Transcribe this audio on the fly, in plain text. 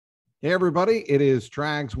Hey, everybody, it is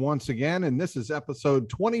Trags once again, and this is episode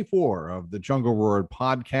 24 of the JungleRoar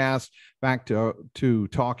podcast. Back to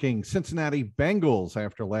talking Cincinnati Bengals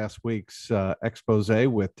after last week's expose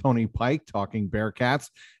with Tony Pike talking Bearcats,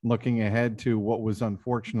 looking ahead to what was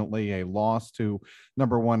unfortunately a loss to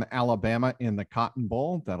number one Alabama in the Cotton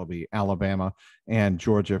Bowl. That'll be Alabama and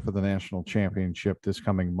Georgia for the national championship this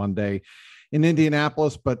coming Monday in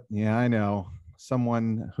Indianapolis. But yeah, I know.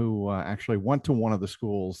 Someone who actually went to one of the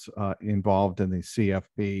schools involved in the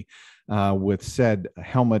CFP with said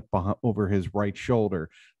helmet over his right shoulder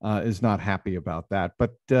is not happy about that.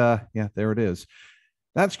 But yeah, there it is.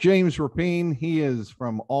 That's James Rapien. He is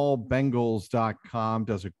from allbengals.com,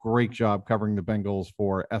 does a great job covering the Bengals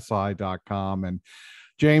for SI.com. And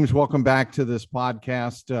James, welcome back to this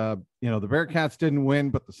podcast. The Bearcats didn't win,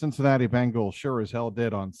 but the Cincinnati Bengals sure as hell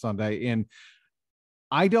did on Sunday. And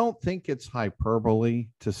I don't think it's hyperbole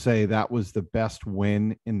to say that was the best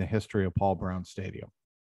win in the history of Paul Brown Stadium.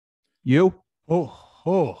 You?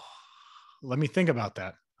 Let me think about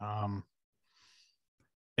that.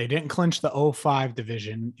 They didn't clinch the 0-5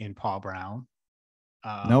 division in Paul Brown.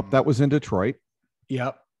 Nope, that was in Detroit.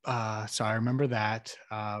 Yep. So I remember that.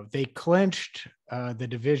 They clinched the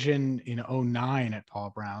division in 2009 at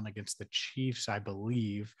Paul Brown against the Chiefs, I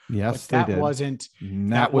believe. Yes, but they did.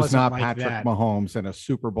 That was not like Patrick Mahomes and a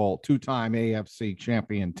Super Bowl two-time AFC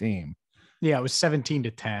champion team. Yeah, it was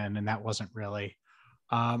 17-10, and that wasn't really.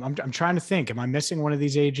 I'm trying to think. Am I missing one of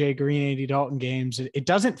these AJ Green, Andy Dalton games? It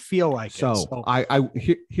doesn't feel like so. It. So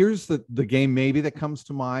here's the game maybe that comes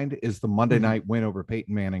to mind is the Monday night win over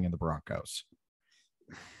Peyton Manning and the Broncos.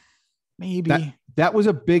 Maybe that was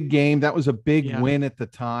a big game. That was a big win at the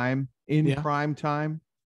time in prime time.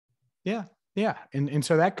 Yeah. And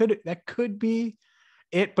so that could be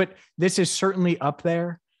it, but this is certainly up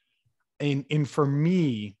there. And for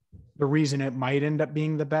me, the reason it might end up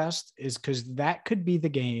being the best is because that could be the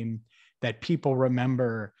game that people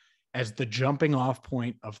remember as the jumping off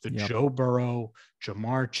point of the Joe Burrow,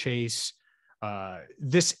 Jamar Chase,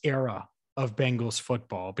 this era of Bengals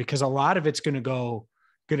football, because a lot of it's going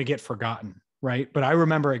to get forgotten, right? But I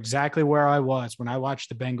remember exactly where I was when I watched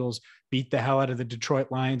the Bengals beat the hell out of the Detroit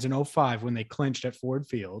Lions in 2005 when they clinched at Ford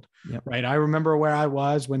Field, right? I remember where I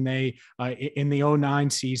was when they, in the 2009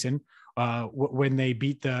 season, when they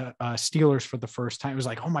beat the Steelers for the first time. It was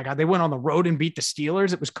like, oh my God, they went on the road and beat the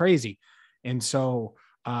Steelers. It was crazy. And so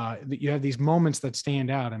you have these moments that stand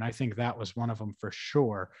out. And I think that was one of them for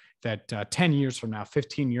sure, that 10 years from now,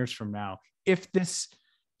 15 years from now, if this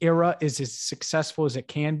era is as successful as it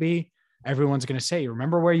can be, everyone's going to say,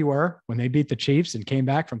 remember where you were when they beat the Chiefs and came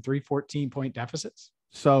back from 3 14-point deficits?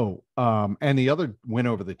 So, and the other win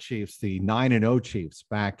over the Chiefs, the 9-0 Chiefs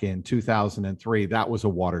back in 2003, that was a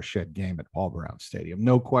watershed game at Paul Brown Stadium.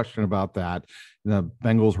 No question about that. The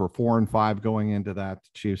Bengals were 4-5 going into that. The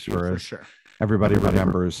Chiefs were, for sure. Everybody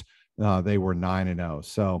remembers, they were 9-0.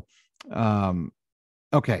 So,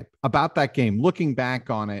 okay, about that game, looking back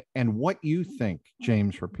on it and what you think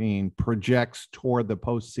James Rapien projects toward the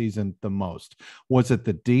postseason the most. Was it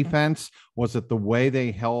the defense? Was it the way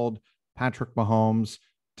they held Patrick Mahomes,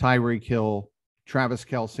 Tyreek Hill, Travis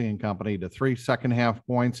Kelce and company to 3 second-half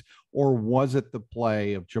points? Or was it the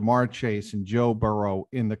play of Jamar Chase and Joe Burrow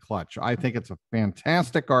in the clutch? I think it's a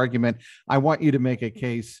fantastic argument. I want you to make a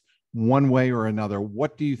case one way or another.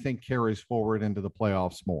 What do you think carries forward into the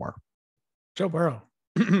playoffs more? Joe Burrow.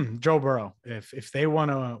 Joe Burrow. If they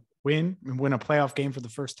want to win a playoff game for the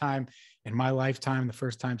first time in my lifetime, the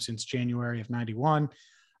first time since January of 91,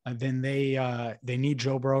 then they need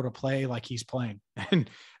Joe Burrow to play like he's playing. And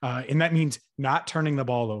that means not turning the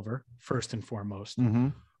ball over first and foremost,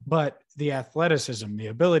 but the athleticism, the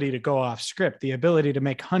ability to go off script, the ability to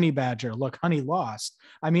make Honey Badger look honey lost.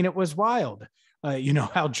 I mean, it was wild.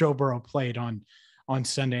 How Joe Burrow played on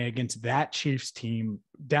Sunday against that Chiefs team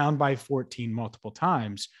down by 14 multiple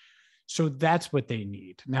times. So that's what they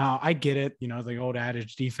need. Now, I get it. The old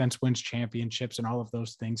adage, defense wins championships and all of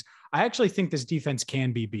those things. I actually think this defense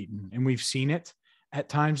can be beaten, and we've seen it at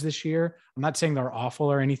times this year. I'm not saying they're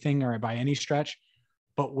awful or anything or by any stretch,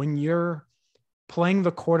 but when you're playing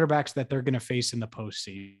the quarterbacks that they're going to face in the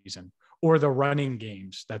postseason or the running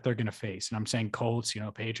games that they're going to face, and I'm saying Colts,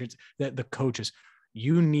 Patriots, the coaches,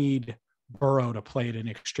 you need Burrow to play at an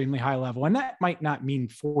extremely high level. And that might not mean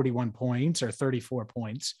 41 points or 34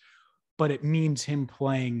 points, but it means him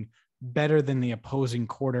playing better than the opposing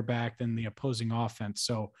quarterback, than the opposing offense.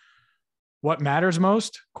 So what matters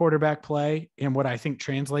most, quarterback play, and what I think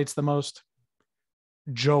translates the most,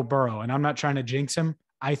 Joe Burrow. And I'm not trying to jinx him.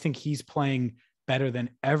 I think he's playing better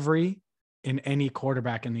than any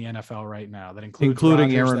quarterback in the NFL right now. That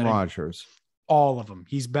including Aaron Rodgers. all of them.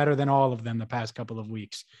 He's better than all of them the past couple of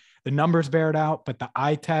weeks. The numbers bear it out, but the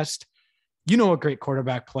eye test, you know what great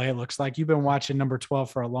quarterback play looks like. You've been watching number 12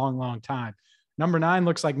 for a long, long time. Number 9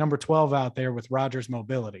 looks like number 12 out there with Rodgers'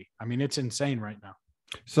 mobility. I mean, it's insane right now.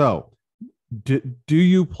 So do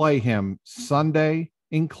you play him Sunday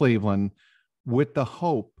in Cleveland with the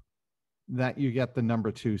hope that you get the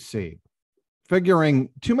number 2 seed? Figuring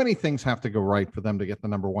too many things have to go right for them to get the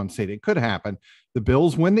number 1 seed. It could happen. The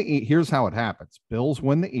Bills win the East. Here's how it happens. Bills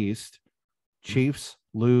win the East. Chiefs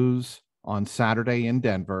lose on Saturday in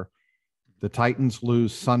Denver. The Titans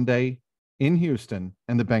lose Sunday in Houston,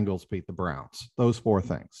 and the Bengals beat the Browns. Those 4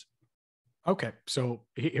 things. Okay. So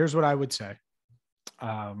here's what I would say.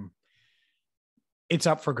 It's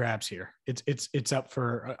up for grabs here. It's up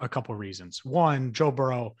for a couple of reasons. One, Joe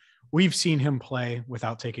Burrow, we've seen him play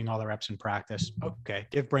without taking all the reps in practice. Okay.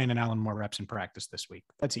 Give Brandon Allen more reps in practice this week.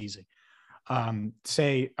 That's easy.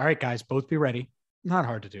 Say, all right, guys, both be ready. Not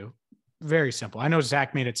hard to do. Very simple. I know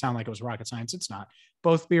Zach made it sound like it was rocket science. It's not.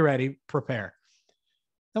 Both be ready, prepare.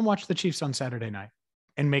 Then watch the Chiefs on Saturday night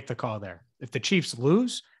and make the call there. If the Chiefs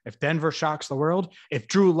lose, if Denver shocks the world, if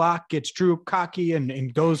Drew Lock gets Drew cocky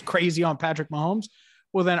and goes crazy on Patrick Mahomes,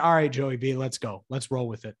 well then, all right, Joey B, let's go. Let's roll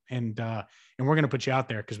with it. And we're going to put you out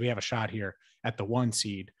there because we have a shot here at the 1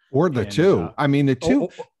 seed. Or the 2. I mean, the 2,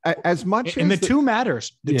 as much and as the 2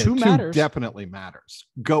 matters. The 2 matters. Definitely matters.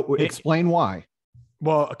 Go explain why.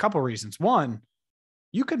 Well, a couple of reasons. One,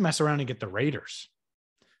 you could mess around and get the Raiders.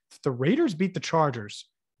 If the Raiders beat the Chargers,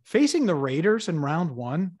 facing the Raiders in round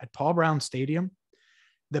 1 at Paul Brown Stadium,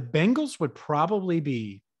 the Bengals would probably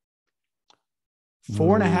be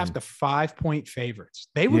 4.5 to 5 point favorites.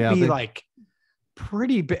 They would be like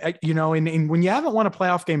pretty big, you know, and when you haven't won a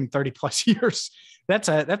playoff game in 30 plus years, that's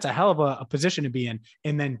a hell of a position to be in.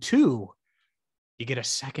 And then 2, you get a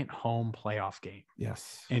second home playoff game.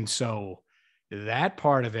 Yes. And so that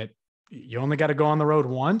part of it, you only got to go on the road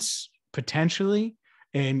once potentially.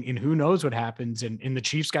 And who knows what happens. And the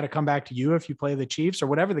Chiefs got to come back to you if you play the Chiefs or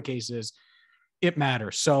whatever the case is. It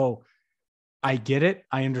matters. So I get it.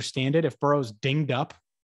 I understand it. If Burrow's dinged up,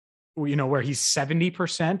 you know, where he's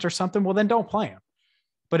 70% or something, well, then don't play him.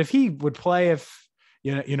 But if he would play, if,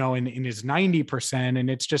 you know, in his 90% and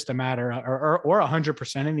it's just a matter or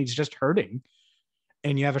 100% and he's just hurting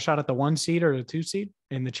and you have a shot at the 1 seed or the 2 seed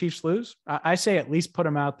and the Chiefs lose, I say at least put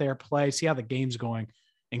him out there, play, see how the game's going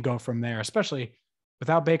and go from there, especially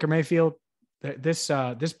without Baker Mayfield. This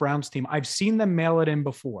Browns team, I've seen them mail it in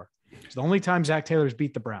before. It's the only time Zach Taylor's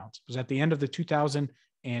beat the Browns was at the end of the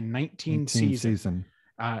 2019 season.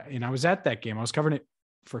 And I was at that game. I was covering it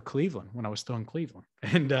for Cleveland when I was still in Cleveland.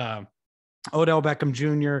 And Odell Beckham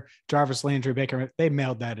Jr., Jarvis Landry, Baker, they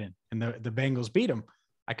mailed that in. And the Bengals beat them.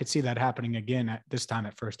 I could see that happening again at this time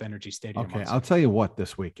at First Energy Stadium. Okay, I'll tell you what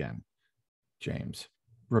this weekend, James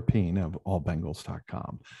Rapien of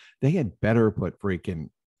allbengals.com, they had better put freaking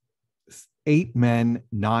 8 men,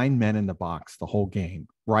 9 men in the box the whole game,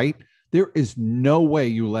 right? There is no way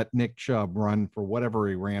you let Nick Chubb run for whatever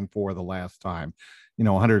he ran for the last time,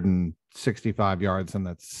 165 yards and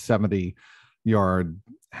that 70-yard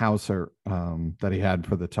houser that he had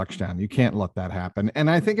for the touchdown. You can't let that happen. And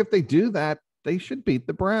I think if they do that, they should beat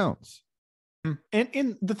the Browns.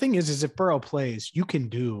 And the thing is if Burrow plays, you can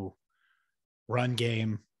do run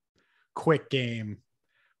game, quick game,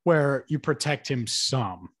 where you protect him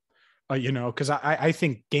some. Because I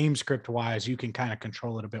think game script wise, you can kind of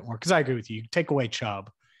control it a bit more. Because I agree with you. You take away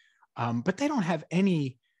Chubb, but they don't have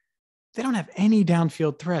any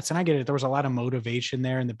downfield threats. And I get it. There was a lot of motivation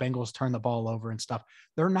there, and the Bengals turned the ball over and stuff.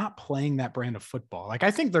 They're not playing that brand of football. Like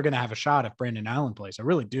I think they're going to have a shot if Brandon Allen plays. I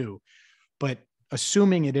really do. But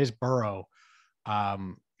assuming it is Burrow, I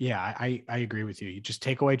agree with you. You just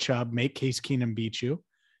take away Chubb, make Case Keenum beat you.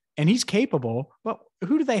 And he's capable, but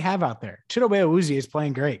who do they have out there? Chidobe Awuzie is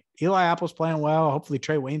playing great. Eli Apple's playing well. Hopefully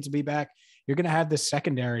Trey Waynes will be back. You're going to have this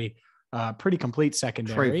secondary, pretty complete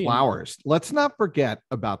secondary. Trey Flowers. Let's not forget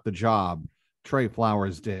about the job Trey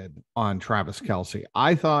Flowers did on Travis Kelce.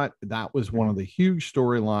 I thought that was one of the huge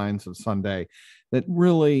storylines of Sunday that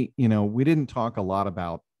really, we didn't talk a lot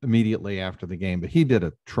about immediately after the game, but he did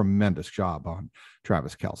a tremendous job on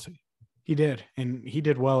Travis Kelce. He did. And he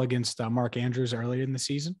did well against Mark Andrews earlier in the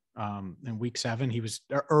season. In week 7, he was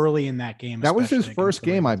early in that game. That was his first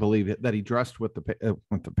game, I believe, that he dressed with the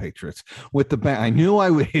Patriots, I knew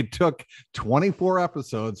it took 24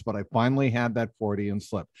 episodes, but I finally had that 40 and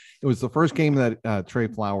slip. It was the first game that Trey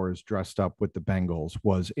Flowers dressed up with the Bengals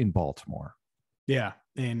was in Baltimore. Yeah.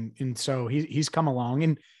 And so he's come along,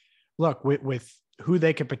 and look with who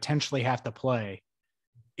they could potentially have to play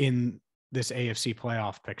in this AFC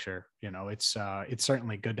playoff picture. It's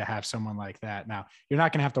certainly good to have someone like that. Now, you're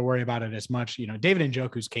not going to have to worry about it as much. David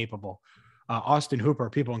Njoku's capable. Austin Hooper,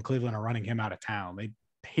 people in Cleveland are running him out of town. They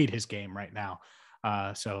hate his game right now.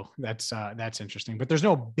 So that's interesting. But there's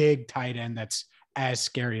no big tight end that's as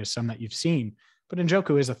scary as some that you've seen. But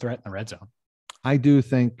Njoku is a threat in the red zone. I do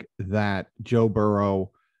think that Joe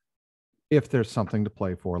Burrow, if there's something to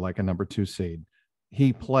play for, like a number 2 seed,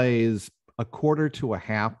 he plays a quarter to a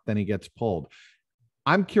half, then he gets pulled.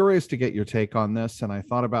 I'm curious to get your take on this, and I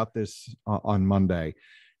thought about this on Monday.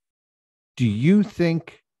 Do you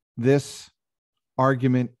think this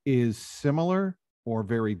argument is similar or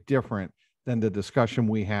very different than the discussion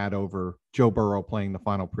we had over Joe Burrow playing the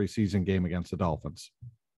final preseason game against the Dolphins?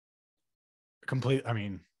 I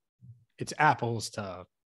mean, it's apples to,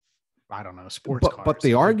 I don't know, sports cars. But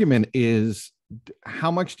the argument is, how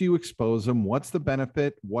much do you expose him? What's the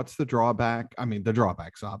benefit? What's the drawback? I mean, the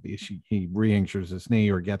drawback's obvious. He re-injures his knee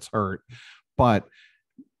or gets hurt. But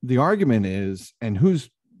the argument is, and who's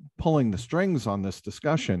pulling the strings on this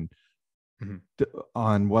discussion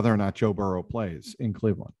on whether or not Joe Burrow plays in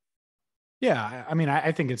Cleveland? Yeah, I mean,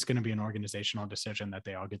 I think it's going to be an organizational decision that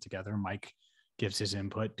they all get together. Mike gives his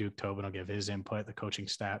input. Duke Tobin will give his input. The coaching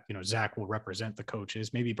staff, Zach will represent the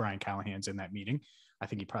coaches. Maybe Brian Callahan's in that meeting. I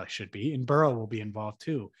think he probably should be. And Burrow will be involved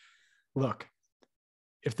too. Look,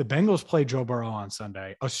 if the Bengals play Joe Burrow on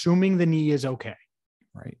Sunday, assuming the knee is okay,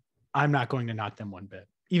 right, I'm not going to knock them one bit.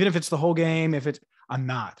 Even if it's the whole game, I'm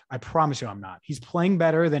not. I promise you I'm not. He's playing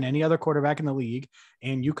better than any other quarterback in the league.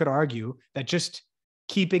 And you could argue that just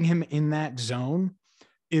keeping him in that zone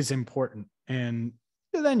is important. And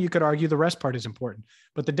then you could argue the rest part is important.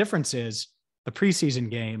 But the difference is the preseason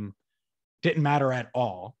game didn't matter at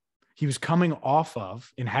all. He was coming off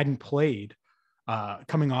of and hadn't played,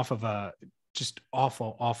 coming off of a just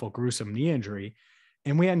awful, gruesome knee injury.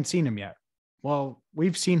 And we hadn't seen him yet. Well,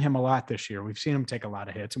 we've seen him a lot this year. We've seen him take a lot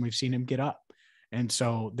of hits and we've seen him get up. And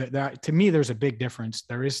so that to me, there's a big difference.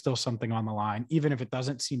 There is still something on the line, even if it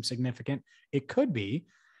doesn't seem significant, it could be.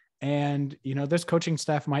 And, this coaching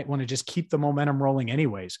staff might want to just keep the momentum rolling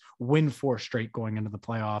anyways, win 4 straight going into the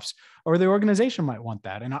playoffs, or the organization might want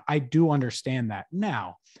that. And I do understand that.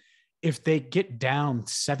 Now, if they get down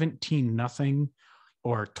 17-0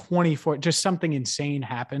 or 24, just something insane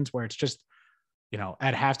happens where it's just,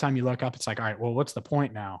 at halftime, you look up, it's like, all right, well, what's the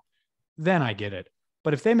point now? Then I get it.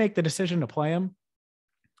 But if they make the decision to play him,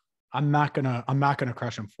 I'm not gonna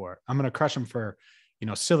crush him for it. I'm gonna crush him for,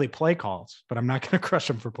 silly play calls, but I'm not gonna crush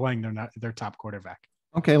him for playing their top quarterback.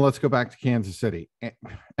 Okay, let's go back to Kansas City.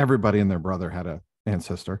 Everybody and their brother and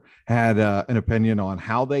sister had an opinion on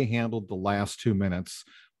how they handled the last 2 minutes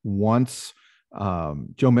once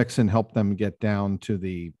Joe Mixon helped them get down to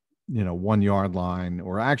the 1 yard line,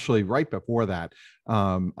 or actually right before that.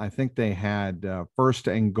 I think they had 1st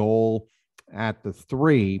and goal at the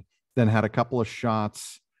 3, then had a couple of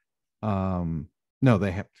shots.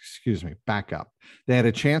 Back up. They had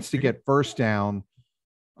a chance to get 1st down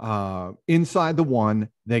inside the 1.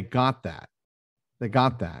 They got that.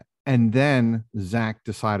 And then Zach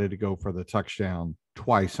decided to go for the touchdown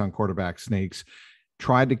twice on quarterback sneaks,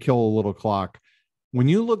 tried to kill a little clock. When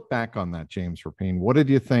you look back on that, James Rapien, what did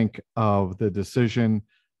you think of the decision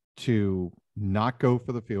to not go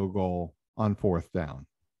for the field goal on 4th down?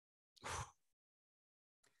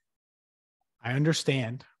 I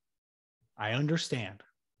understand.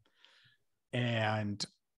 And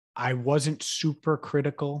I wasn't super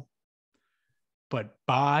critical, but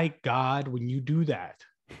by God, when you do that,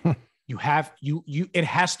 it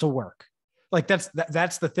has to work. Like that's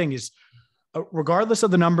the thing is, regardless of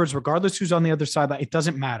the numbers, regardless who's on the other side, it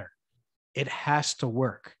doesn't matter. It has to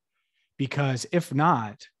work, because if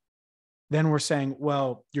not, then we're saying,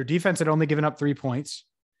 well, your defense had only given up 3 points.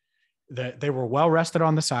 They were well rested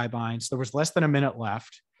on the sidelines. There was less than a minute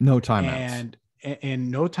left. No timeouts.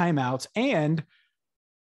 And no timeouts. And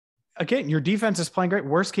again, your defense is playing great.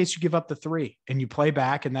 Worst case, you give up the 3 and you play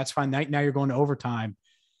back, and that's fine. Now you're going to overtime.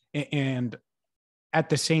 And at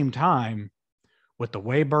the same time, with the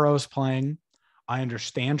way Burrow's playing, I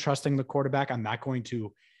understand trusting the quarterback. I'm not going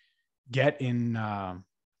to get in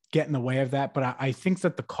the way of that. But I think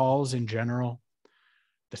that the calls in general,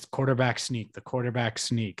 this quarterback sneak,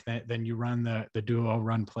 then you run the duo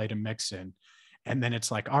run play to Mixon. And then it's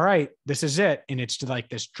like, all right, this is it. And it's like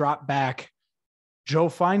this drop back. Joe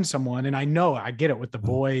finds someone. And I get it with the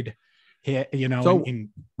Boyd hit, So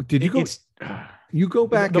did you you go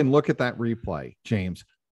back and look at that replay, James?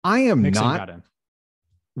 I am Mixon not. Got in.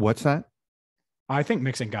 What's that? I think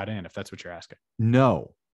Mixon got in, if that's what you're asking.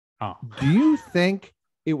 No. Oh, do you think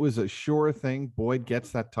it was a sure thing Boyd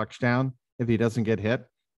gets that touchdown if he doesn't get hit?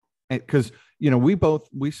 because,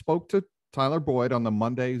 we spoke to Tyler Boyd on the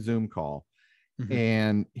Monday Zoom call,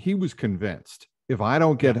 and he was convinced, if I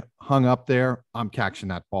don't get hung up there, I'm catching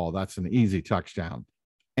that ball. That's an easy touchdown.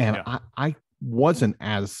 And I wasn't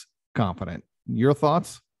as confident. Your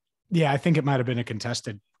thoughts? Yeah, I think it might have been a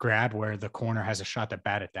contested grab where the corner has a shot to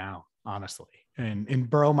bat it down, honestly. And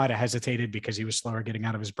Burrow might have hesitated because he was slower getting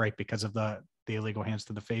out of his break because of the illegal hands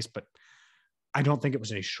to the face. But I don't think it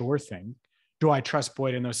was a sure thing. Do I trust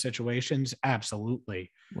Boyd in those situations?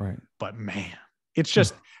 Absolutely. Right. But man, it's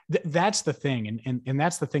just that's the thing. And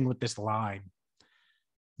that's the thing with this line.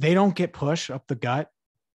 They don't get push up the gut.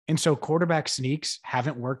 And so quarterback sneaks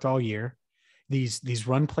haven't worked all year. These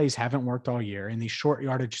run plays haven't worked all year. In these short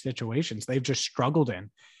yardage situations, they've just struggled in.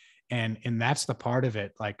 And that's the part of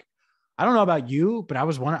it. Like, I don't know about you, but I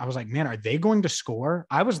was like, man, are they going to score?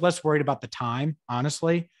 I was less worried about the time,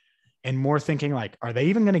 honestly, and more thinking like, are they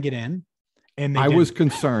even going to get in? And I was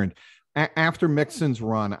concerned after Mixon's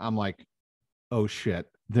run. I'm like, oh shit,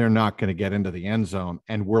 they're not going to get into the end zone.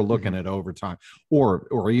 And we're looking at overtime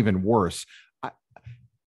or even worse.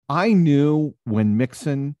 I knew when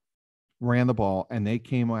Mixon ran the ball and they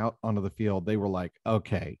came out onto the field, they were like,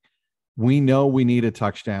 okay, we know we need a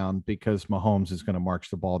touchdown because Mahomes is going to march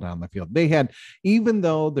the ball down the field. They had, even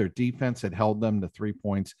though their defense had held them to 3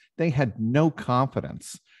 points, they had no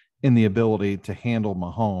confidence in the ability to handle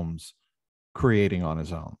Mahomes creating on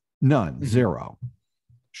his own. None, zero.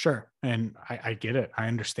 Sure. And I get it. I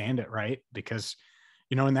understand it, right? Because,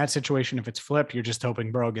 in that situation, if it's flipped, you're just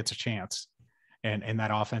hoping Burrow gets a chance and that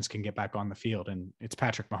offense can get back on the field. And it's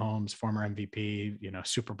Patrick Mahomes, former MVP,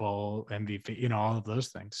 Super Bowl MVP, all of those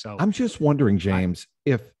things. So I'm just wondering, James,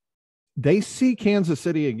 if they see Kansas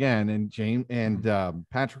City again, and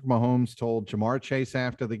Patrick Mahomes told Jamar Chase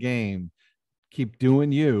after the game, keep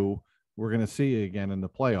doing you. We're going to see you again in the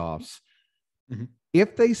playoffs.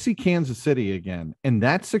 If they see Kansas City again and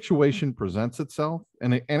that situation presents itself,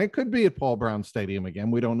 and it could be at Paul Brown Stadium again,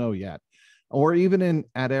 we don't know yet, or even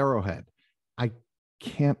at Arrowhead, I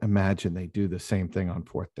can't imagine they do the same thing on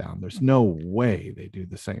fourth down. There's no way they do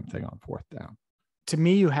the same thing on fourth down. To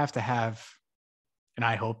me, you have to have, and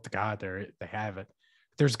I hope to God they have it.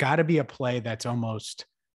 There's got to be a play that's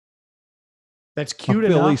cute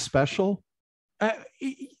enough. Philly special?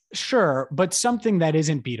 Sure, but something that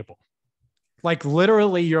isn't beatable. Like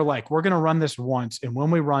literally, you're like, we're going to run this once, and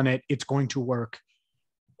when we run it, it's going to work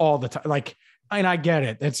all the time. Like, and I get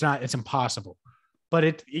it. It's impossible.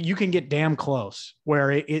 But you can get damn close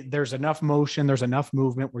where there's enough motion, there's enough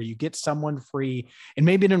movement where you get someone free, and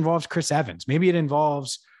maybe it involves Chris Evans, maybe it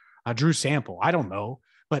involves Drew Sample, I don't know,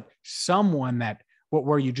 but someone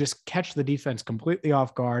where you just catch the defense completely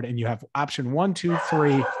off guard, and you have option 1, 2,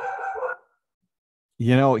 3.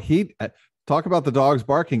 He talk about the dogs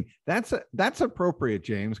barking. That's appropriate,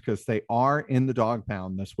 James, because they are in the dog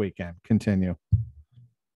pound this weekend. Continue.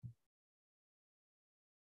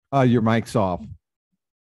 Your mic's off.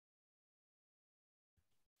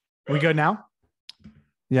 We good now?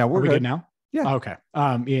 Yeah, we're good now. Yeah. Okay.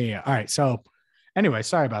 Yeah. All right. So anyway,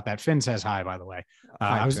 sorry about that. Finn says hi, by the way.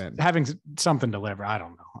 I was having something delivered. I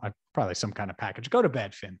don't know. Probably some kind of package. Go to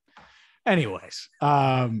bed, Finn. Anyways.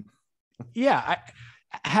 I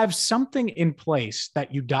have something in place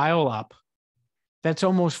that you dial up that's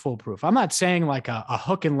almost foolproof. I'm not saying like a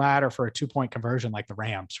hook and ladder for a 2-point conversion like the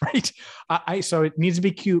Rams, right? So it needs to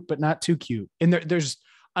be cute, but not too cute. And there's,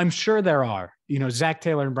 I'm sure there are, Zach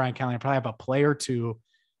Taylor and Brian Callahan probably have a play or two.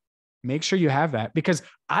 Make sure you have that, because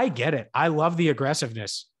I get it. I love the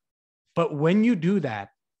aggressiveness, but when you do that,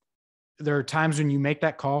 there are times when you make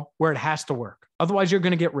that call where it has to work. Otherwise you're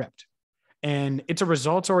going to get ripped, and it's a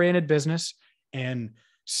results oriented business. And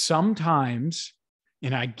sometimes,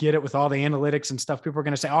 and I get it with all the analytics and stuff, people are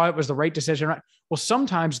going to say, oh, it was the right decision. Right? Well,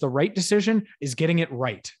 sometimes the right decision is getting it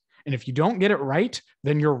right. And if you don't get it right,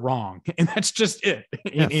 then you're wrong. And that's just it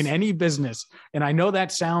in any business. And I know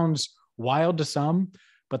that sounds wild to some,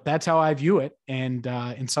 but that's how I view it. And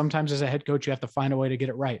sometimes as a head coach, you have to find a way to get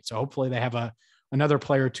it right. So hopefully they have another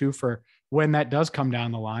play or two for when that does come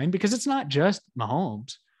down the line, because it's not just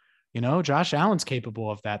Mahomes. Josh Allen's capable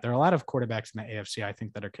of that. There are a lot of quarterbacks in the AFC, I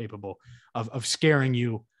think, that are capable of scaring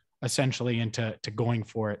you essentially into going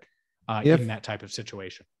for it in that type of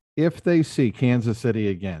situation. If they see Kansas City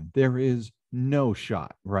again, there is no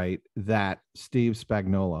shot, right, that Steve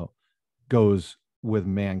Spagnuolo goes with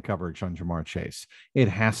man coverage on Jamar Chase. It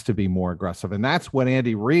has to be more aggressive. And that's what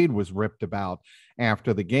Andy Reid was ripped about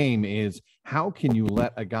after the game, is how can you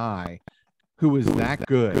let a guy who is that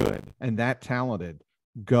good and that talented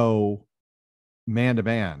go man to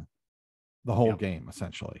man the whole game,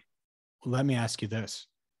 essentially? Let me ask you this.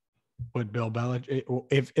 Would Bill Belichick,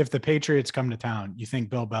 if the Patriots come to town, you think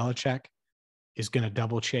Bill Belichick is going to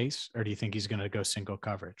double chase, or do you think he's going to go single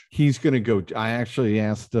coverage? He's going to go. I actually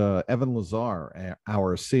asked Evan Lazar,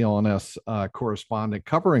 our CLNS correspondent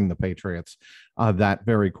covering the Patriots, that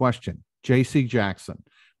very question. J.C. Jackson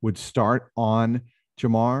would start on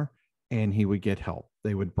Jamar, and he would get help.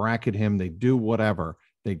 They would bracket him. They'd do whatever.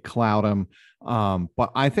 They'd cloud him.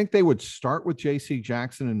 But I think they would start with J.C.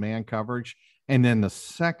 Jackson in man coverage, and then the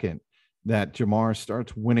second that Jamar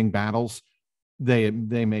starts winning battles, they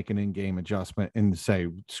make an in-game adjustment and say,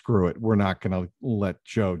 screw it. We're not going to let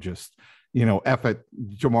Joe just, F it.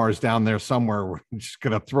 Jamar's down there somewhere. We're just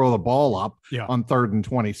going to throw the ball up on 3rd and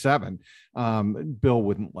 27. Bill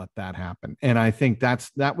wouldn't let that happen. And I think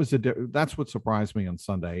that's what surprised me on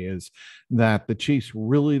Sunday, is that the Chiefs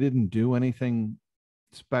really didn't do anything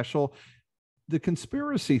special. The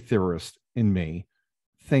conspiracy theorist in me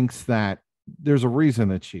thinks that there's a reason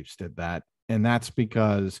the Chiefs did that. And that's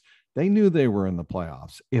because they knew they were in the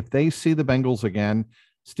playoffs. If they see the Bengals again,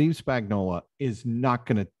 Steve Spagnuolo is not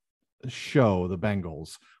going to show the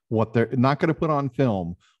Bengals what they're not going to put on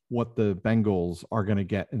film, what the Bengals are going to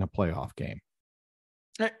get in a playoff game.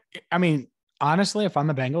 I mean, honestly, if I'm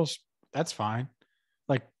the Bengals, that's fine.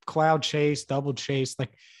 Like cloud chase, double chase.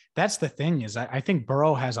 Like that's the thing, is I think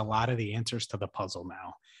Burrow has a lot of the answers to the puzzle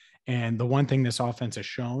now. And the one thing this offense has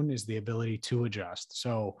shown is the ability to adjust.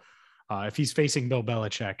 So if he's facing Bill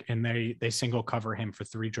Belichick and they single cover him for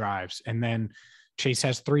 3 drives, and then Chase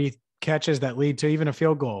has 3 catches that lead to even a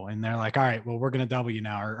field goal, and they're like, all right, well, we're going to double you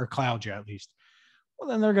now, or cloud you at least. Well,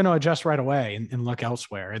 then they're going to adjust right away and look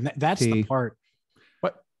elsewhere. And that's the part.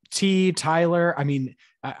 But Tyler, I mean,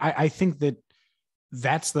 I think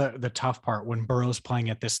that's the tough part when Burrow's playing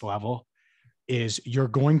at this level, is you're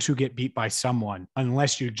going to get beat by someone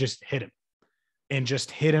unless you just hit him, and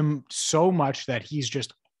just hit him so much that he's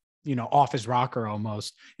just, off his rocker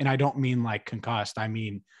almost. And I don't mean like concussed. I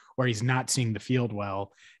mean, where he's not seeing the field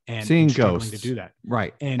well and struggling to do that.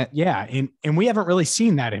 Right. And and we haven't really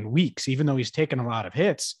seen that in weeks, even though he's taken a lot of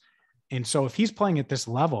hits. And so if he's playing at this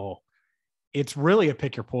level, it's really a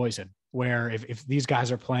pick your poison, where if these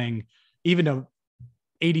guys are playing even to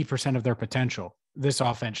 80% of their potential, this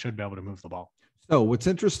offense should be able to move the ball. So what's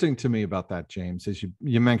interesting to me about that, James, is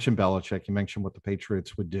you mentioned Belichick, you mentioned what the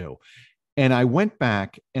Patriots would do. And I went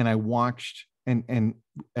back and I watched and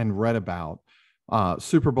read about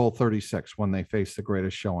Super Bowl 36 when they faced the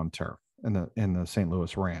greatest show on turf in the St.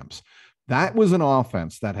 Louis Rams. That was an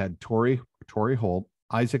offense that had Torrey Holt,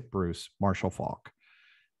 Isaac Bruce, Marshall Faulk,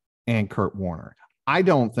 and Kurt Warner. I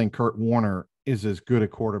don't think Kurt Warner is as good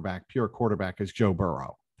a pure quarterback as Joe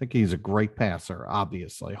Burrow. I think he's a great passer,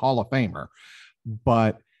 obviously, Hall of Famer.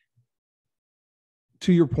 But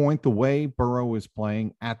to your point, the way Burrow is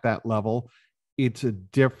playing at that level, it's a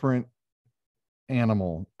different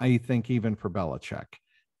animal, I think, even for Belichick.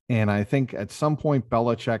 And I think at some point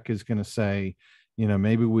Belichick is going to say,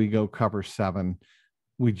 maybe we go cover 7.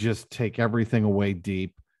 We just take everything away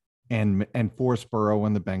deep and force Burrow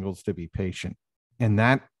and the Bengals to be patient. And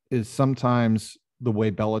that is sometimes the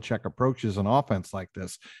way Belichick approaches an offense like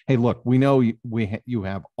this. Hey, look, we know you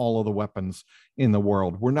have all of the weapons in the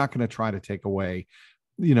world. We're not going to try to take away,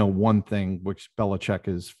 one thing, which Belichick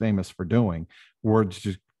is famous for doing. We're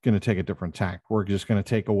just going to take a different tack. We're just going to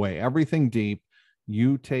take away everything deep.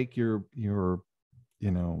 You take your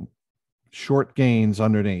short gains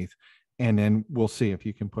underneath, and then we'll see if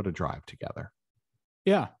you can put a drive together.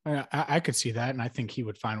 Yeah, I could see that. And I think he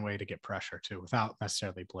would find a way to get pressure too, without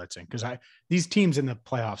necessarily blitzing. Because these teams in the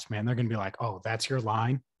playoffs, man, they're going to be like, oh, that's your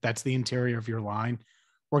line. That's the interior of your line.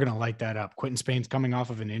 We're going to light that up. Quentin Spain's coming off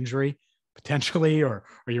of an injury potentially, or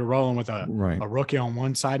you're rolling with a rookie on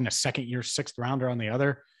one side and a 2nd-year 6th rounder on the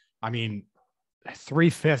other. I mean,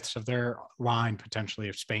 3/5 of their line potentially,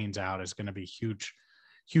 if Spain's out, is going to be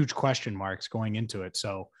huge question marks going into it.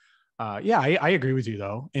 So I agree with you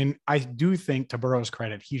though. And I do think, to Burrow's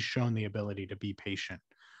credit, he's shown the ability to be patient,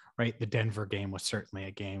 right? The Denver game was certainly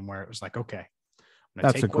a game where it was like, okay,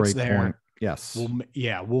 that's a great point. Yes.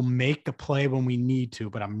 We'll make the play when we need to,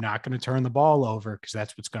 but I'm not going to turn the ball over, because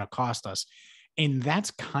that's what's going to cost us. And that's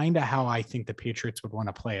kind of how I think the Patriots would want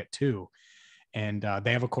to play it too. And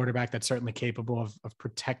they have a quarterback that's certainly capable of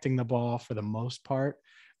protecting the ball for the most part.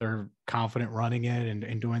 They're confident running it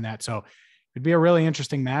and doing that. So it'd be a really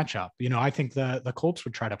interesting matchup. I think the Colts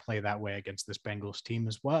would try to play that way against this Bengals team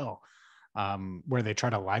as well, where they try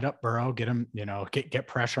to light up Burrow, get him, get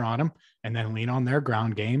pressure on him, and then lean on their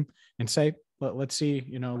ground game and say, let's see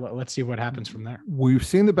what happens from there. We've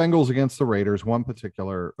seen the Bengals against the Raiders, one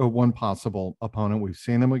possible opponent. We've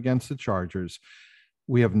seen them against the Chargers.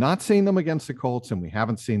 we have not seen them against the Colts, and we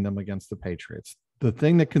haven't seen them against the Patriots. The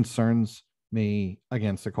thing that concerns me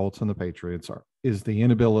against the Colts and the Patriots is the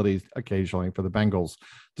inability occasionally for the Bengals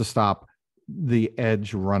to stop the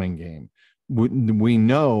edge running game. We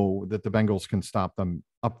know that the Bengals can stop them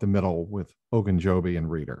up the middle with Ogunjobi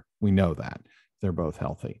and Reader. We know that they're both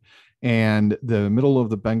healthy. And the middle of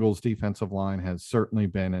the Bengals defensive line has certainly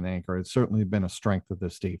been an anchor. It's certainly been a strength of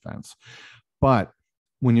this defense. But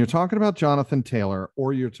when you're talking about Jonathan Taylor,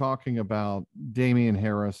 or you're talking about Damian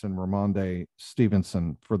Harris and Ramondre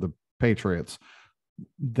Stevenson for the Patriots,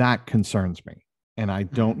 that concerns me. And I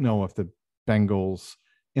don't know if the Bengals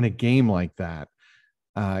in a game like that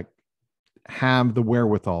have the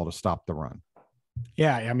wherewithal to stop the run.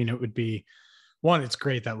 Yeah, I mean, it would be one. It's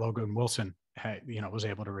great that Logan Wilson was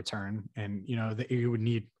able to return, and you would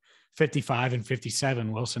need 55 and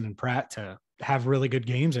 57 Wilson and Pratt to have really good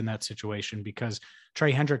games in that situation, because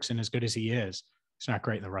Trey Hendrickson, as good as he is, he's not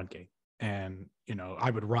great in the run game. And I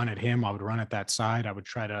would run at him. I would run at that side. I would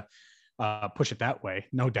try to push it that way.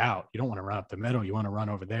 No doubt. You don't want to run up the middle. You want to run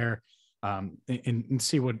over there and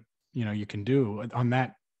see what you can do on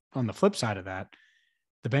that. On the flip side of that,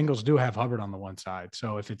 the Bengals do have Hubbard on the one side.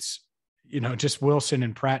 So if it's, just Wilson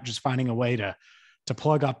and Pratt just finding a way to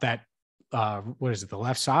plug up that, the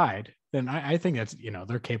left side, then I think that's,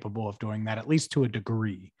 they're capable of doing that, at least to a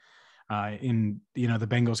degree. The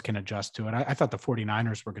Bengals can adjust to it. I thought the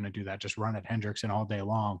 49ers were going to do that, just run at Hendrickson all day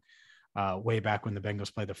long, way back when the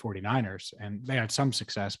Bengals played the 49ers. And they had some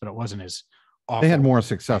success, but it wasn't as awful. They had more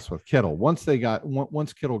success with Kittle. Once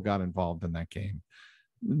Kittle got involved in that game,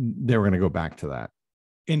 they were going to go back to that.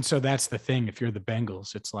 And so that's the thing. If you're the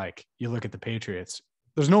Bengals, it's like you look at the Patriots,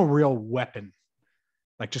 there's no real weapon,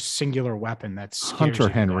 like just singular weapon. That's Hunter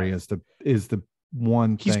Henry is the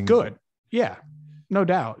one thing. He's good. Yeah, no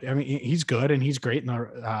doubt. I mean, he's good and he's great in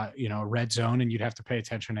the, red zone, and you'd have to pay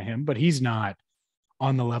attention to him, but he's not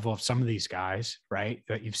on the level of some of these guys, right,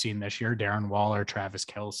 that you've seen this year. Darren Waller, Travis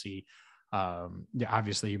Kelce.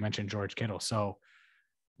 Obviously you mentioned George Kittle. So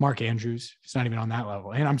Mark Andrews, he's not even on that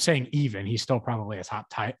level. And I'm saying he's still probably a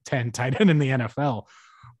top 10 tight end in the NFL,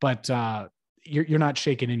 but you're not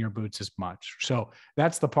shaking in your boots as much. So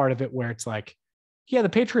that's the part of it where it's like, yeah, the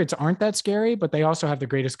Patriots aren't that scary, but they also have the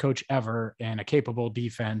greatest coach ever and a capable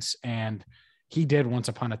defense. And he did once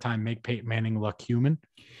upon a time make Peyton Manning look human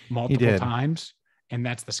multiple times. And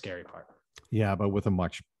that's the scary part. Yeah, but with a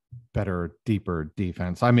much better, deeper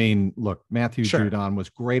defense. I mean, look, Matthew Judon was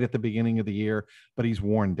great at the beginning of the year, but he's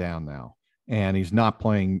worn down now, and he's not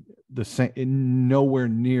playing the same, nowhere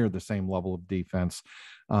near the same level of defense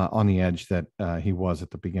on the edge that he was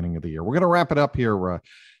at the beginning of the year. We're going to wrap it up here,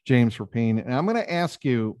 James Rapien, and I'm going to ask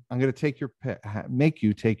you, I'm going to take your pick, make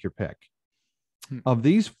you take your pick. Of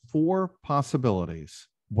these four possibilities,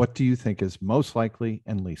 what do you think is most likely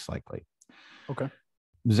and least likely? Okay.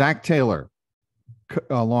 Zach Taylor,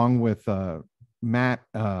 along with Matt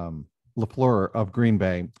LaFleur of Green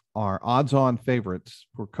Bay, are odds-on favorites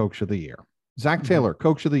for Coach of the Year. Zach Taylor,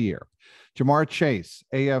 Coach of the Year. Jamar Chase,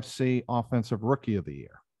 AFC Offensive Rookie of the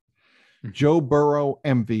Year. Joe Burrow,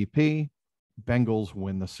 MVP. Bengals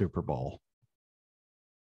win the Super Bowl.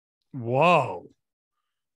 Whoa.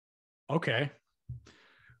 Okay.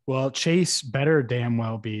 Well, Chase better damn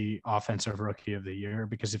well be Offensive Rookie of the Year,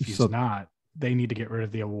 because if he's not, they need to get rid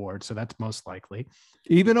of the award. So that's most likely.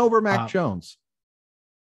 Even over Mac Jones.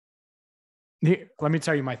 Let me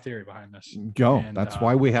tell you my theory behind this. Go. And, that's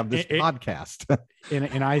why we have this podcast.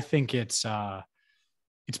 and I think it's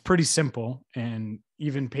pretty simple. And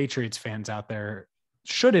even Patriots fans out there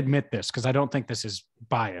should admit this, because I don't think this is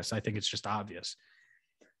bias. I think it's just obvious.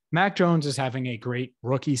 Mac Jones is having a great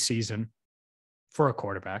rookie season for a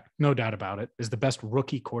quarterback. No doubt about it. Is the best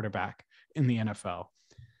rookie quarterback in the NFL.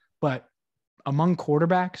 But among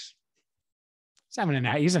quarterbacks,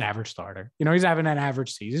 he's an average starter. He's having an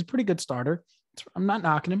average season. He's a pretty good starter. I'm not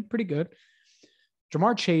knocking him. Pretty good.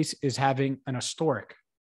 Jamar Chase is having an historic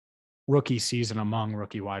rookie season among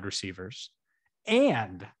rookie wide receivers.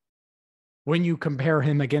 And when you compare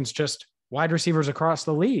him against just wide receivers across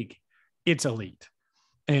the league, it's elite.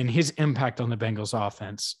 And his impact on the Bengals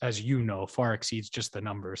offense, as you know, far exceeds just the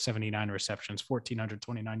number: 79 receptions,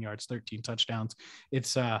 1,429 yards, 13 touchdowns.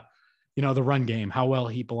 It's, the run game, how well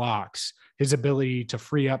he blocks, his ability to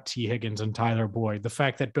free up T. Higgins and Tyler Boyd, the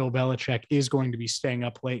fact that Bill Belichick is going to be staying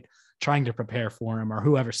up late trying to prepare for him, or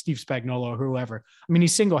whoever, Steve Spagnuolo or whoever. I mean, he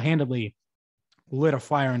single-handedly lit a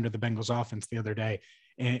fire under the Bengals offense the other day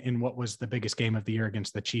in what was the biggest game of the year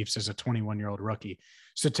against the Chiefs as a 21-year-old rookie.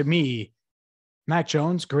 So to me, Mac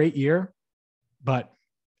Jones, great year, but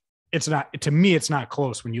it's not, to me, it's not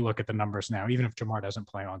close when you look at the numbers now, even if Jamar doesn't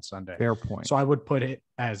play on Sunday. Fair point. So I would put it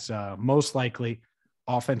as most likely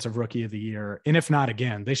offensive rookie of the year. And if not,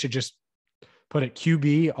 again, they should just put it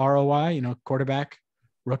QB ROI, quarterback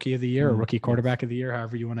rookie of the year or rookie quarterback of the year,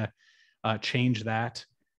 however you want to change that.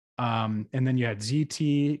 And then you had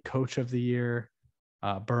ZT coach of the year,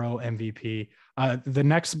 Burrow MVP. The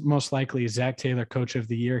next most likely is Zach Taylor coach of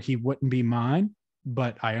the year. He wouldn't be mine,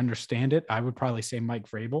 but I understand it. I would probably say Mike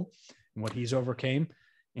Vrabel and what he's overcame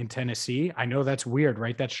in Tennessee. I know that's weird,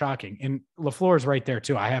 right? That's shocking. And LaFleur is right there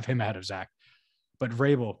too. I have him ahead of Zach. But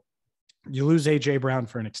Vrabel, you lose A.J. Brown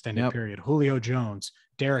for an extended period. Julio Jones,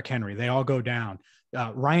 Derrick Henry, they all go down.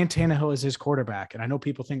 Ryan Tannehill is his quarterback. And I know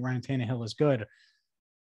people think Ryan Tannehill is good.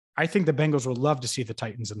 I think the Bengals would love to see the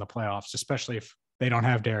Titans in the playoffs, especially if they don't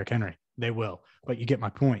have Derrick Henry. They will. But you get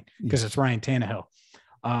my point because it's Ryan Tannehill.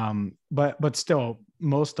 But still,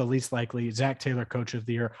 the least likely, Zach Taylor coach of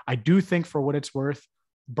the year. I do think for what it's worth,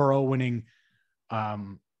 Burrow winning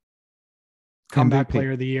comeback MVP.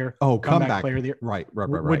 player of the year. Oh, comeback player of the year. Right.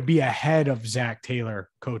 Would be ahead of Zach Taylor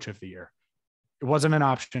coach of the year. It wasn't an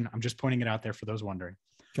option. I'm just pointing it out there for those wondering.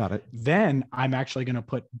 Got it. Then I'm actually going to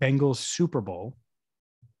put Bengals Super Bowl,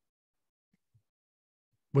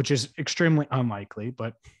 which is extremely unlikely,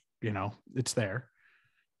 but it's there.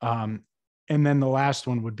 And then the last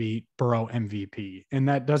one would be Burrow MVP. And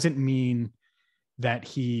that doesn't mean that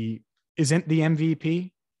he isn't the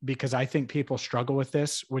MVP, because I think people struggle with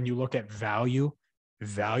this. When you look at valuable,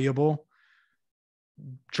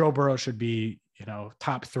 Joe Burrow should be,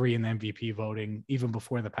 top 3 in the MVP voting, even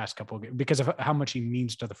before the past couple of games, because of how much he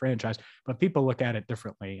means to the franchise. But people look at it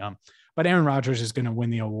differently. But Aaron Rodgers is going to win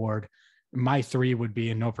the award. My 3 would be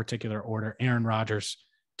in no particular order: Aaron Rodgers,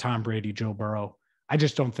 Tom Brady, Joe Burrow. I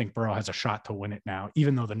just don't think Burrow has a shot to win it now,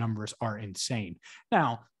 even though the numbers are insane.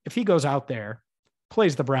 Now, if he goes out there,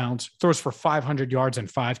 plays the Browns, throws for 500 yards and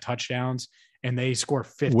 5 touchdowns, and they score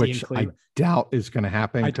 50 which in Cleveland, I doubt is going to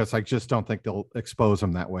happen, because I just don't think they'll expose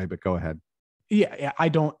him that way. But go ahead. Yeah, I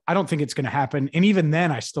don't think it's going to happen. And even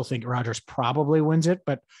then, I still think Rodgers probably wins it.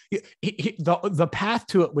 But the path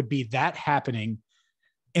to it would be that happening,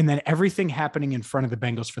 and then everything happening in front of the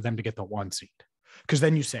Bengals for them to get the 1 seed. Because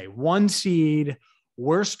then you say 1 seed,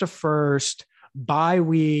 worst to first, bye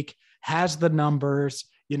week, has the numbers,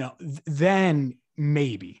 then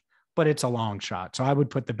maybe, but it's a long shot. So I would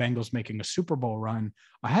put the Bengals making a Super Bowl run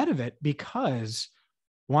ahead of it, because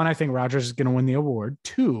 1, I think Rodgers is going to win the award.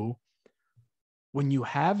 2, when you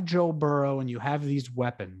have Joe Burrow and you have these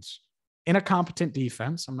weapons in a competent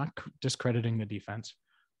defense, I'm not discrediting the defense,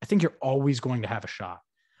 I think you're always going to have a shot.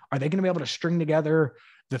 Are they going to be able to string together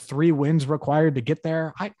the 3 wins required to get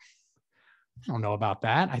there? I don't know about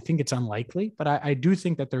that. I think it's unlikely, but I do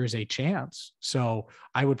think that there is a chance. So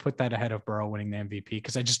I would put that ahead of Burrow winning the MVP,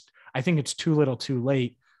 because I think it's too little too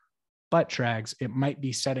late. But Trags, it might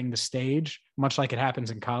be setting the stage, much like it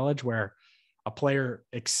happens in college, where a player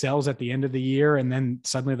excels at the end of the year and then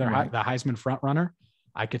suddenly they're the Heisman front runner.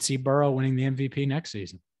 I could see Burrow winning the MVP next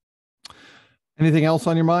season. Anything else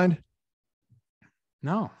on your mind?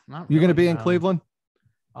 No, not You're really. going to be in Cleveland?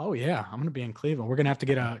 Oh yeah, I'm going to be in Cleveland. We're going to have to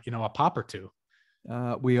get a pop or 2.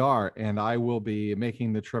 We are, and I will be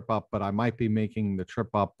making the trip up, but I might be making the trip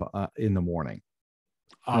up in the morning,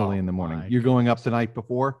 early in the morning. You're going up the night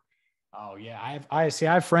before? Oh yeah, I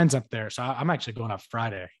have friends up there, so I'm actually going up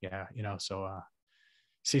Friday. Yeah,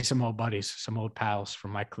 see some old buddies, some old pals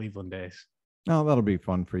from my Cleveland days. Oh, that'll be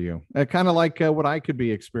fun for you. Kind of like what I could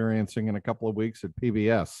be experiencing in a couple of weeks at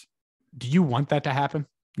PBS. Do you want that to happen?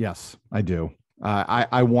 Yes, I do.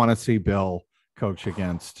 I want to see Bill coach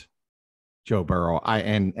against Joe Burrow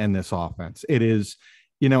and this offense. It is,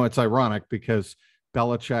 it's ironic because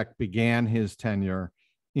Belichick began his tenure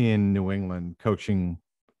in New England coaching.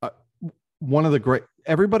 One of the great,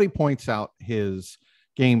 everybody points out his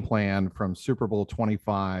game plan from Super Bowl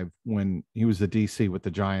 25 when he was the DC with the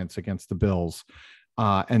Giants against the Bills.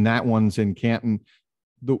 And that one's in Canton.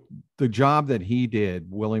 The job that he did,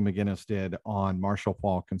 Willie McGinnis did on Marshall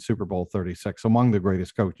Faulk in Super Bowl 36, among the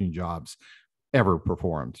greatest coaching jobs ever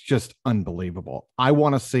performed. Just unbelievable. I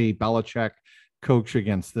want to see Belichick coach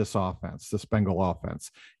against this offense, this Bengal offense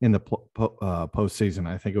in the postseason.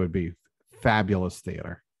 I think it would be fabulous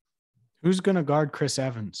theater. Who's going to guard Chris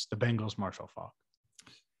Evans, the Bengals Marshall Faulk?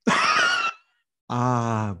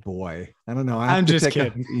 Boy, I don't know. I'm just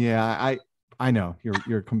kidding. I know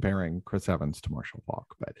you're comparing Chris Evans to Marshall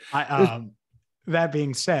Faulk, but that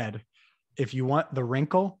being said, if you want the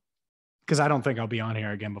wrinkle, because I don't think I'll be on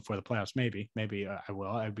here again before the playoffs. Maybe I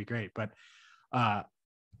will. It'd be great. But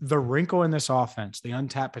the wrinkle in this offense, the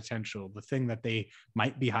untapped potential, the thing that they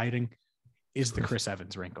might be hiding, is the Chris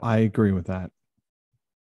Evans wrinkle. I agree with that.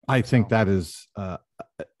 I think that is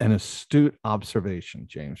an astute observation,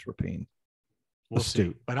 James Rapien. We'll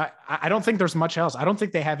see. But I don't think there's much else. I don't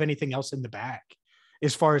think they have anything else in the bag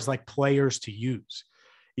as far as like players to use.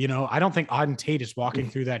 You know, I don't think Auden Tate is walking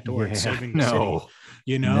through that door and saving the city.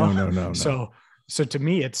 You know, no. So to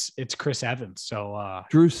me, it's Chris Evans. So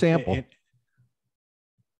Drew Sample.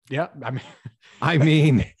 Yeah, I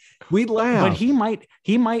mean, we laugh, but he might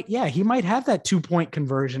have that 2-point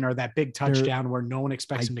conversion or that big touchdown where no one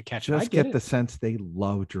expects him to catch it. I get the sense they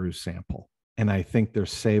love Drew Sample, and I think they're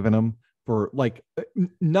saving him for like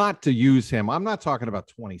not to use him. I'm not talking about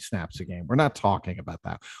 20 snaps a game. We're not talking about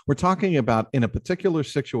that. We're talking about in a particular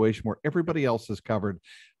situation where everybody else is covered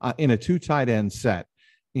in a 2 tight end set,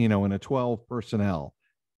 you know, in a 12 personnel.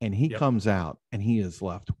 And he comes out and he is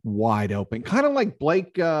left wide open, kind of like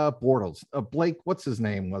Blake Bortles. Blake, what's his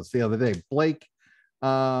name was the other day? Blake,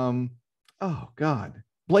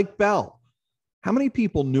 Blake Bell. How many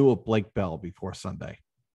people knew of Blake Bell before Sunday?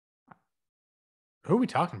 Who are we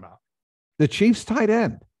talking about? The Chiefs tight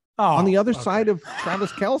end on the other side of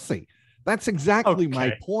Travis Kelce. That's exactly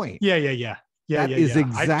my point. Yeah. That is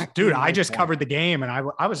exactly. I just covered the game and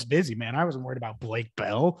I was busy, man. I wasn't worried about Blake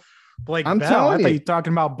Bell. I thought you were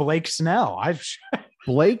talking about Blake Snell.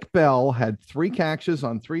 Blake Bell had 3 catches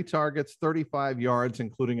on 3 targets, 35 yards,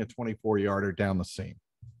 including a 24-yarder down the seam.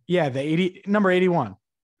 Yeah, number 81.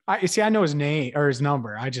 I know his name or his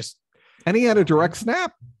number. And he had a direct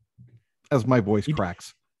snap, as my voice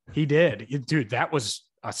cracks. He did. Dude, that was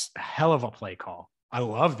a hell of a play call. I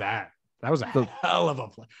love that. That was a hell of a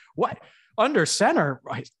play. What? Under center,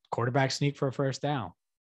 quarterback sneak for a first down.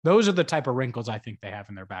 Those are the type of wrinkles I think they have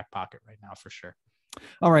in their back pocket right now, for sure.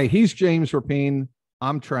 All right. He's James Rapien.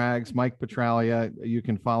 I'm Trags, Mike Petralia. You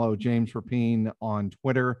can follow James Rapien on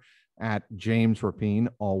Twitter at James Rapien,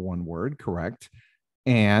 all one word, correct.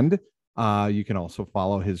 And you can also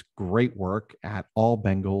follow his great work at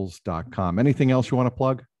allbengals.com. Anything else you want to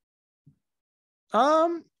plug?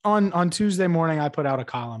 On Tuesday morning, I put out a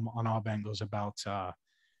column on All Bengals about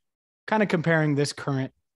kind of comparing this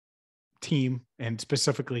current team and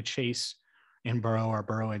specifically Chase and Burrow or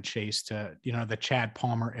Burrow and Chase to, you know, the Chad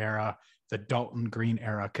Palmer era, the Dalton Green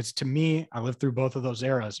era. Cause to me, I lived through both of those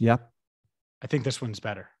eras. Yep. I think this one's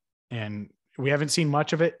better and we haven't seen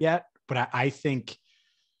much of it yet, but I think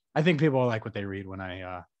people like what they read when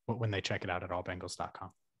they check it out at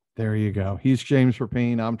allbengals.com. There you go. He's James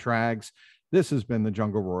Rapien. I'm Trags. This has been the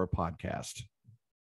Jungle Roar podcast.